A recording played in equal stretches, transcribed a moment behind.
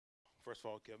First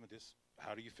of all, Kevin,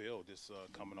 how do you feel?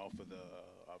 Coming off of the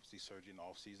obviously surgery in the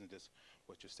off season.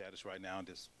 What's your status right now?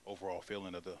 This overall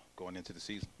feeling of the going into the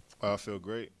season. I feel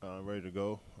great. Ready to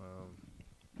go.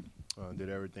 Did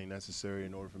everything necessary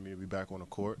in order for me to be back on the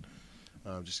court.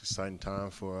 Just exciting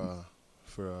time for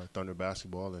Thunder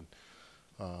basketball and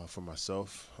for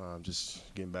myself.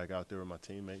 Just getting back out there with my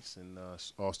teammates, and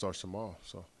all starts tomorrow.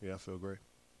 So yeah, I feel great.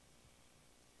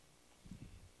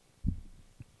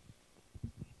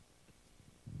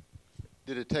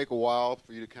 Did it take a while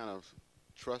for you to kind of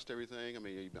trust everything? I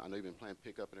mean, I know you've been playing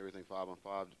pickup and everything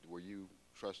 5-on-5. Were you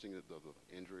trusting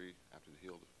the injury after the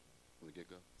healed from the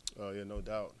get-go? Yeah, no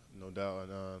doubt, no doubt.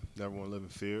 And never want to live in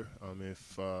fear.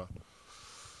 If I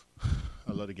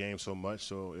love the game so much,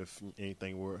 so if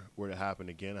anything were to happen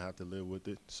again, I have to live with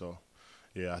it. So,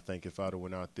 yeah, I think if I'd have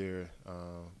went out there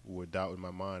with doubt in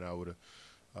my mind, I would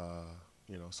have,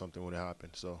 something would have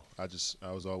happened. So I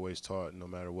was always taught, no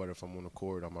matter what, if I'm on the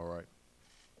court, I'm all right.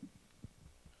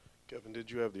 Kevin,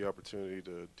 did you have the opportunity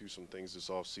to do some things this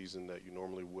offseason that you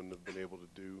normally wouldn't have been able to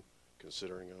do,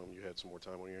 considering you had some more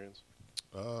time on your hands?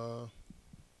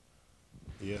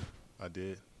 Yeah, I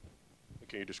did.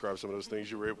 Can you describe some of those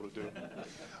things you were able to do?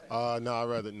 No, I'd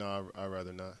rather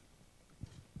not.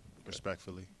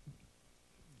 Respectfully.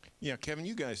 Yeah, Kevin,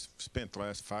 you guys spent the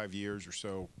last 5 years or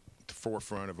so at the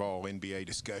forefront of all NBA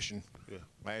discussion. Yeah.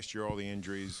 Last year, all the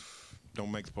injuries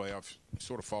don't make the playoffs,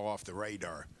 sort of fall off the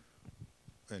radar.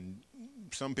 And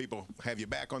some people have you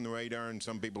back on the radar and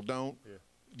some people don't. Yeah.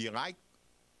 Do you like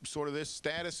sort of this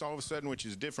status all of a sudden, which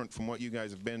is different from what you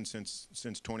guys have been since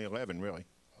 2011, really?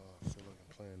 I feel like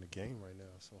I'm playing the game right now.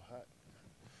 It's so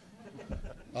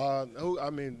hot. I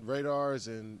mean, radars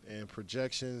and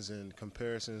projections and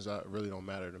comparisons really don't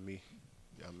matter to me.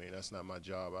 I mean, that's not my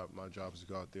job. My job is to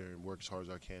go out there and work as hard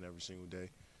as I can every single day,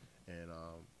 and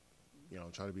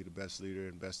try to be the best leader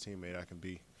and best teammate I can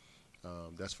be.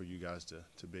 That's for you guys to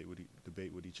debate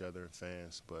with each other and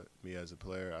fans. But me as a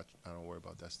player, I don't worry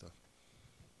about that stuff.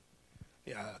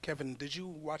 Yeah, Kevin, did you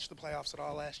watch the playoffs at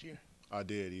all last year? I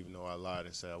did, even though I lied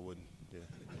and said I wouldn't. Yeah.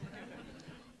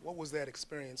 What was that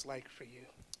experience like for you?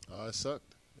 It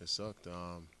sucked. It sucked.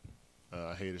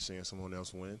 I hated seeing someone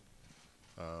else win.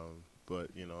 But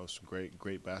it's some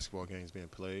great basketball games being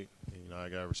played. And, I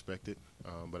gotta respect it.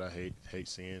 But I hate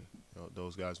seeing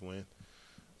those guys win.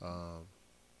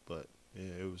 But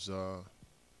yeah,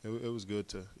 it was good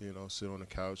to sit on the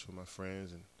couch with my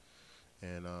friends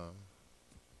and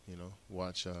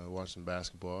watch some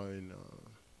basketball. And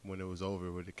when it was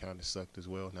over, it kind of sucked as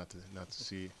well not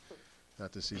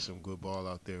to see some good ball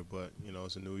out there. But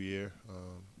it's a new year.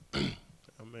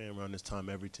 Man, around this time,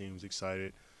 every team's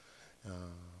excited.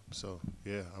 So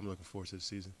yeah, I'm looking forward to the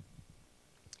season.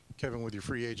 Kevin, with your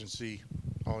free agency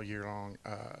all year long,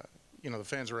 the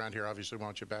fans around here obviously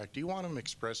want you back. Do you want them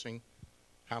expressing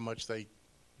how much they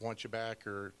want you back,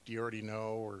 or do you already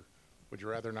know, or would you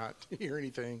rather not hear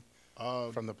anything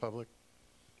from the public?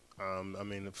 I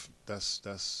mean, if that's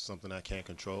something I can't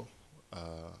control.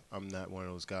 I'm not one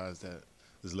of those guys that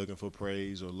is looking for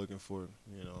praise or looking for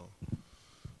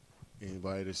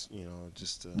anybody that's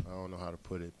just I don't know how to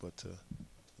put it, but to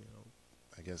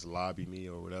I guess lobby me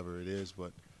or whatever it is.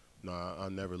 But no, I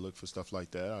never look for stuff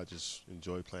like that. I just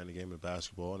enjoy playing the game of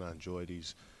basketball, and I enjoy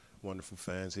these wonderful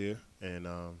fans here, and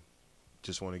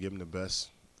just want to give them the best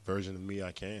version of me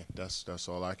I can. That's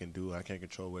all I can do. I can't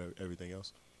control everything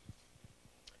else.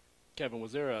 Kevin,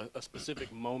 was there a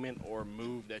specific moment or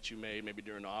move that you made maybe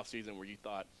during the offseason where you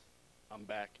thought, I'm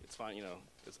back, it's fine,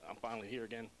 I'm finally here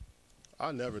again?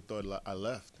 I never thought I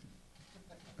left.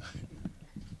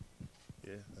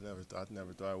 Yeah, I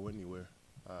never thought I went anywhere.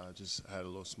 I just had a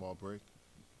little small break.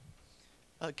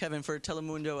 Kevin, for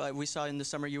Telemundo, we saw in the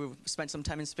summer you spent some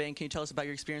time in Spain. Can you tell us about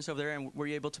your experience over there, and were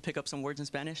you able to pick up some words in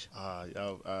Spanish?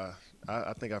 I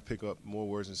think I pick up more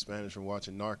words in Spanish from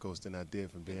watching Narcos than I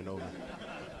did from being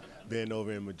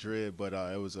over in Madrid. But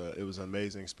it was an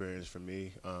amazing experience for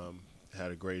me.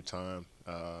 Had a great time.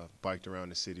 Biked around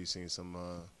the city, seen some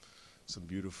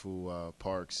beautiful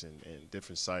parks and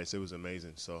different sites. It was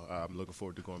amazing. So I'm looking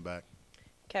forward to going back.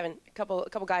 Kevin, a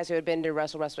couple guys who had been to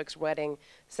Russell Westbrook's wedding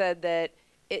said that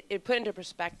it put into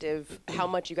perspective how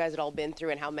much you guys had all been through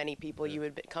and how many people you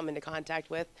had come into contact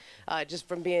with, just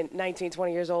from being 19,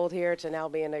 20 years old here to now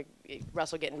being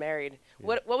Russell getting married.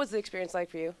 Yeah. What was the experience like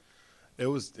for you? It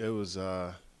was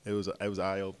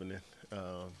eye opening.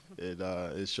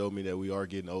 It showed me that we are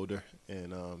getting older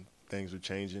and things were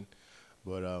changing.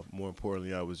 But more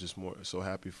importantly, I was just so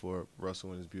happy for Russell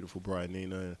and his beautiful bride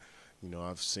Nina. And,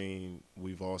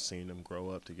 we've all seen them grow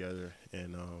up together,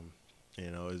 and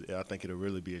I think it'll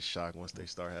really be a shock once they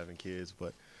start having kids.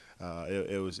 But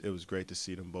it was great to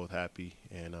see them both happy,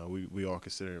 and we all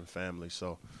consider them family.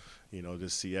 So,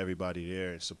 just see everybody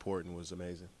there and supporting was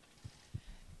amazing.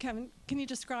 Kevin, can you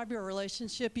describe your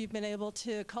relationship you've been able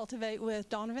to cultivate with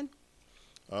Donovan?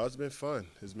 It's been fun.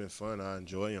 It's been fun. I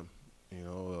enjoy him.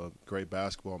 A great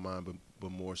basketball mind, but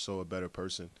more so a better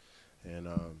person. And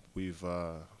we've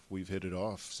hit it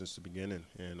off since the beginning,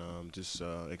 and I'm just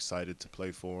excited to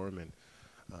play for him, and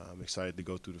I'm excited to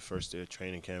go through the first day of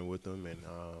training camp with him. And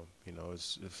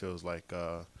it feels like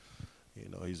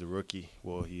he's a rookie.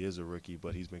 Well, he is a rookie,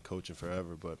 but he's been coaching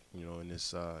forever. But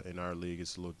in our league,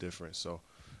 it's a little different. So.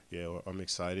 Yeah, I'm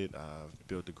excited. I've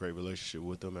built a great relationship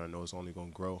with them, and I know it's only going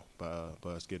to grow by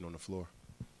us getting on the floor.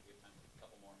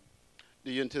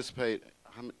 Do you anticipate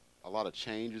a lot of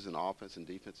changes in offense and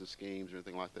defensive schemes or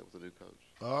anything like that with the new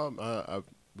coach?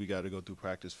 We got to go through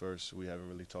practice first. We haven't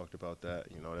really talked about that.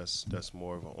 That's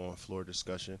more of an on-floor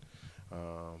discussion.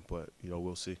 But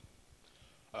we'll see.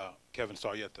 Kevin,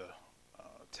 saw you at the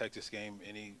Texas game.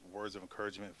 Any words of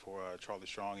encouragement for Charlie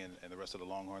Strong and the rest of the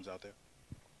Longhorns out there?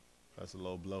 That's a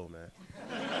low blow, man.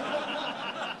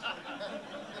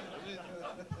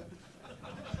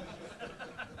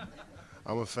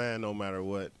 I'm a fan no matter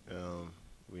what.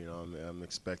 I'm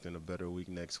expecting a better week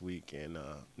next week, and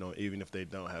even if they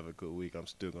don't have a good week, I'm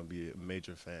still going to be a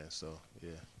major fan. So, yeah.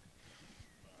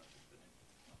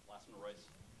 Last one, Royce.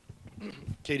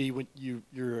 Katie, when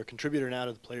you're a contributor now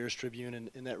to the Players Tribune, and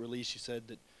in that release you said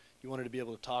that you wanted to be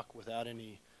able to talk without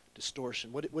any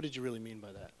distortion. What did you really mean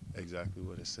by that? Exactly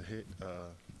what it's a hit.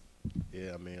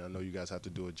 Yeah, I know you guys have to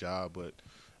do a job, but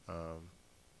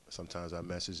sometimes our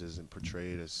message isn't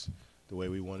portrayed as the way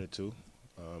we want it to.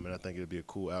 And I think it'd be a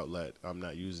cool outlet. I'm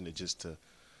not using it just to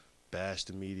bash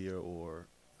the media or,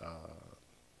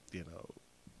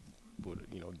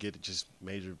 get just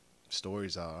major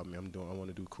stories out. I want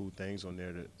to do cool things on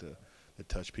there to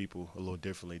touch people a little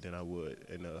differently than I would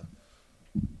in a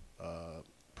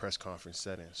press conference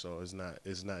setting. So it's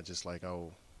not just like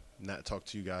I'll not talk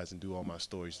to you guys and do all my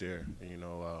stories there.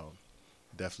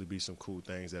 Definitely be some cool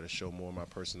things that'll show more of my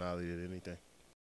personality than anything.